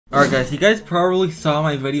Alright guys, you guys probably saw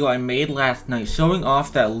my video I made last night showing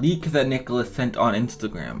off that leak that Nikilis sent on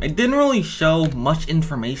Instagram. It didn't really show much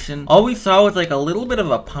information. All we saw was like a little bit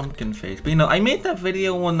of a pumpkin face. But you know, I made that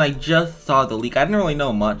video when I just saw the leak. I didn't really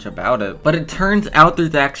know much about it. But it turns out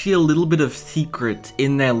there's actually a little bit of secret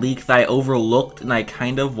in that leak that I overlooked, and I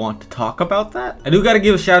kind of want to talk about that. I do gotta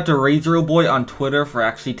give a shout out to RazorBoy on Twitter for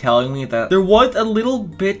actually telling me that there was a little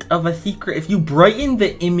bit of a secret. If you brighten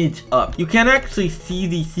the image up, you can't actually see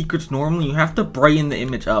the secrets normally. You have to brighten the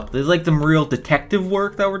image up. There's like some real detective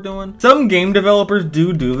work that we're doing. Some game developers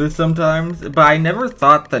do this sometimes, but I never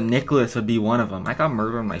thought that Nikilis would be one of them. I got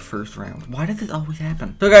murdered in my first round. Why does this always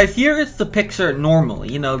happen? So guys, here is the picture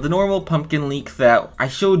normally. You know, the normal pumpkin leak that I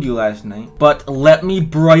showed you last night. But let me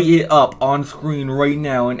brighten it up on screen right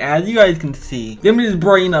now. And as you guys can see, the image is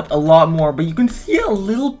brighten up a lot more, but you can see a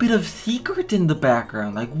little bit of secret in the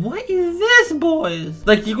background. Like, what is this, boys?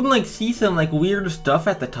 Like, you can like see some like weird stuff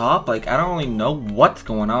at the top. Like, I don't really know what's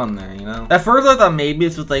going on there, you know? At first I thought maybe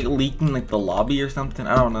this was like leaking like the lobby or something.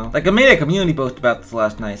 I don't know. Like, I made a community post about this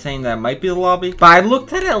last night saying that it might be the lobby, but I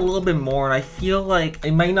looked at it a little bit more and I feel like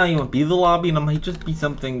it might not even be the lobby, and it might just be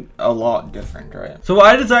something a lot different, right? So what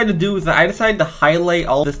I decided to do is that I decided to highlight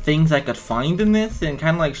all the things I could find in this and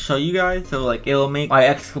kind of like show you guys, so like it'll make my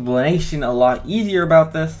explanation a lot easier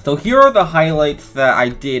about this. So here are the highlights that I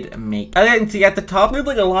did make. As you can see at the top, there's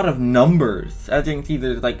like a lot of numbers. As you can see,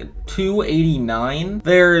 there's like 289.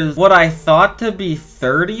 There's what I thought to be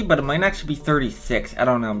 30, but it might actually be 36. I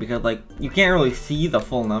don't know, because like you can't really see the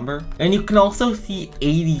full number. And you can also see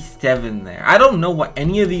 87 there. I don't know what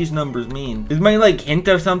any of these numbers mean. This might like hint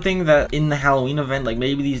of something that in the Halloween event, like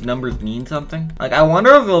maybe these numbers mean something. Like, I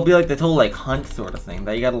wonder if it'll be like this whole like hunt sort of thing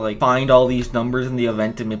that you gotta like find all these numbers in the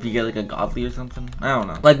event and maybe you get like a godly or something. I don't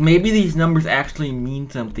know. Like, maybe these numbers actually mean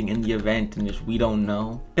something in the event and just we don't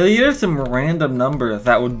know. Here's some random numbers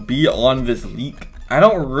that would be on this leak. I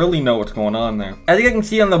don't really know what's going on there. As you can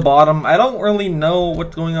see on the bottom, I don't really know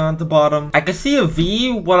what's going on at the bottom. I could see a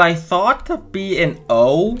V, what I thought to be an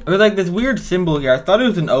O. There's like this weird symbol here. I thought it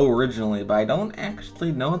was an O originally, but I don't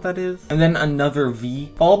actually know what that is. And then another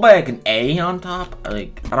V, followed by like an A on top.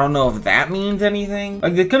 Like, I don't know if that means anything.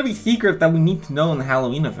 Like, there could be secrets that we need to know in the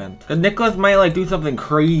Halloween event. Because Nikilis might like do something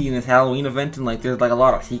crazy in this Halloween event, and like there's like a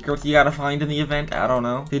lot of secrets you gotta find in the event. I don't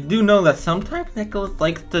know. They do know that sometimes Nikilis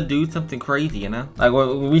likes to do something crazy, you know? Like,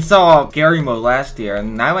 we saw Scary Mode last year,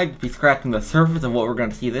 and I might be scratching the surface of what we're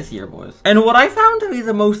gonna see this year, boys. And what I found to be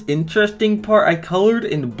the most interesting part, I colored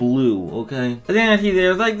in blue, okay? As you can see,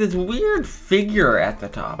 there's like this weird figure at the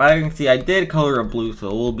top. As you can see, I did color it blue, so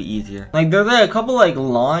it will be easier. Like, there's like a couple like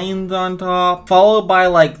lines on top, followed by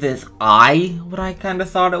like this eye, what I kind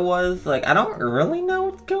of thought it was. Like, I don't really know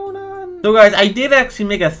what's going on. So guys, I did actually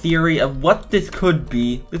make a theory of what this could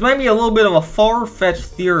be. This might be a little bit of a far-fetched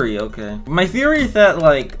theory, okay? My theory is that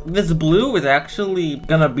like this blue is actually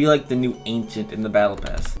gonna be like the new ancient in the battle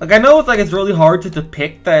pass. Like, I know it's like it's really hard to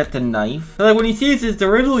depict that it's a knife. But like when you see this, it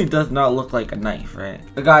originally does not look like a knife, right?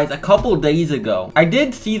 But guys, a couple days ago, I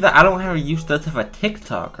did see that I don't have a use of a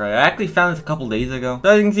TikTok, right? I actually found this a couple days ago. So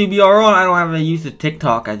as you can see, BR1, I don't have a use of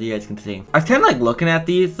TikTok, as you guys can see. I was kind of like looking at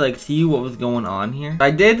these, like see what was going on here.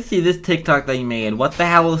 I did see this TikTok that you made, what the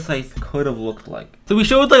Hallow Scythe could have looked like. So we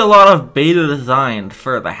showed like a lot of beta designs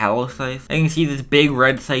for the Hallow Scythe. And you can see this big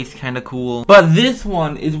red scythe, kind of cool. But this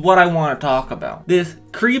one is what I want to talk about. This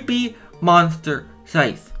creepy monster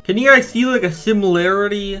scythe. Can you guys see like a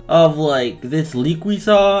similarity of like this leak we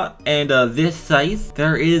saw and this scythe?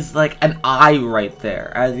 There is like an eye right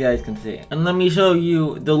there, as you guys can see. And let me show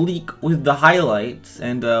you the leak with the highlights,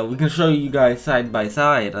 and we can show you guys side by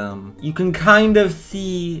side. You can kind of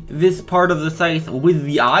see this part of the scythe with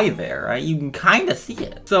the eye there, right? You can kind of see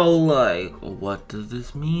it. So like, what does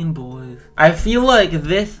this mean, boys? I feel like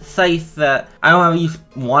this scythe that I don't have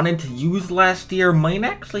wanted to use last year might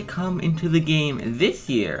actually come into the game this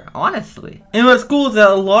year, honestly. And what's cool is that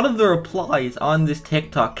a lot of the replies on this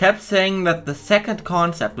TikTok kept saying that the second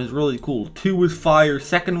concept was really cool. 2 was fire,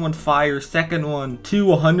 second one fire, second one 2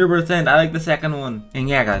 100%. I like the second one. And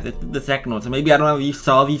yeah guys, it's the second one. So maybe I don't know if you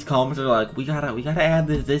saw these comments or like, we gotta add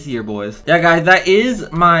this year, boys. Yeah guys, that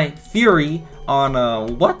is my theory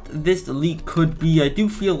on what this leak could be. I do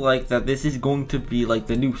feel like that this is going to be like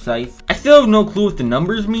the new scythe. I still have no clue what the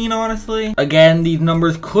numbers mean, honestly. Again, these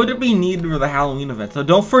numbers could be needed for the Halloween event, so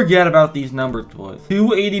don't forget about these numbers, boys.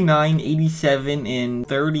 289, 87, and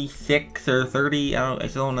 36 or 30. I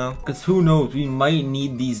still don't know, because who knows, we might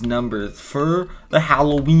need these numbers for the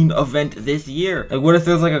Halloween event this year. Like, what if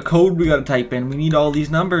there's like a code we gotta type in? We need all these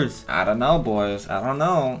numbers. I don't know, boys. I don't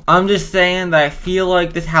know. I'm just saying that I feel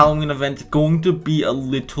like this Halloween event is going going to be a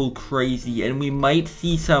little crazy, and we might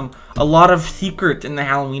see a lot of secrets in the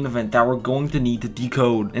Halloween event that we're going to need to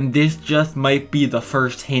decode. And this just might be the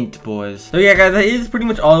first hint, boys. So yeah, guys, that is pretty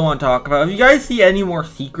much all I want to talk about. If you guys see any more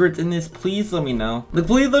secrets in this, please let me know. Like,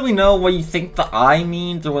 please let me know what you think the eye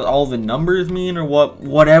means, or what all the numbers mean, or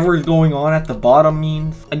whatever is going on at the bottom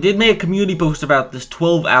means. I did make a community post about this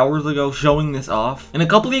 12 hours ago showing this off, and a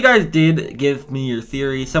couple of you guys did give me your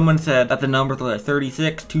theory. Someone said that the numbers are like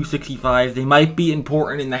 36, 265. They might be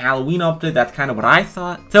important in the Halloween update. That's kind of what I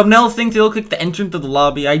thought. Someone else thinks it looks like the entrance of the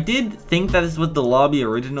lobby. I did think that this was the lobby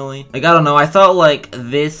originally. Like, I don't know. I thought like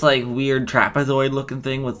this like weird trapezoid looking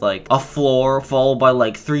thing was like a floor followed by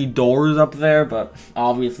like 3 doors up there, but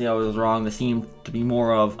obviously I was wrong. This seemed to be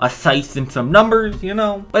more of a site and some numbers, you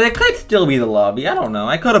know? But it could still be the lobby. I don't know.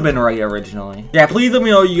 I could have been right originally. Yeah, please let me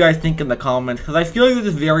know what you guys think in the comments, because I feel like this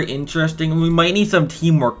is very interesting, and we might need some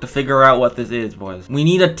teamwork to figure out what this is, boys. We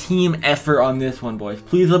need a team effort on this one, boys.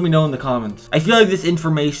 Please let me know in the comments. I feel like this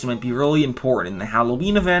information might be really important in the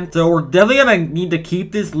Halloween event, so we're definitely gonna need to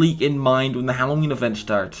keep this leak in mind when the Halloween event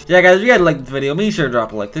starts. Yeah, guys, if you guys liked this video, be sure to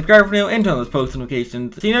drop a like, subscribe for now, and turn on those post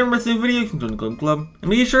notifications. So you never miss a new video, you can join the Club. And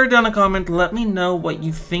be sure to down a comment, let me know what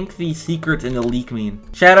you think these secrets in the leak mean.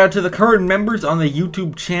 Shout out to the current members on the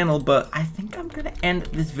YouTube channel, but I think I'm gonna end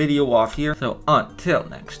this video off here. So until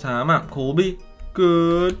next time, I'm Colbe.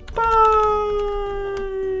 Goodbye.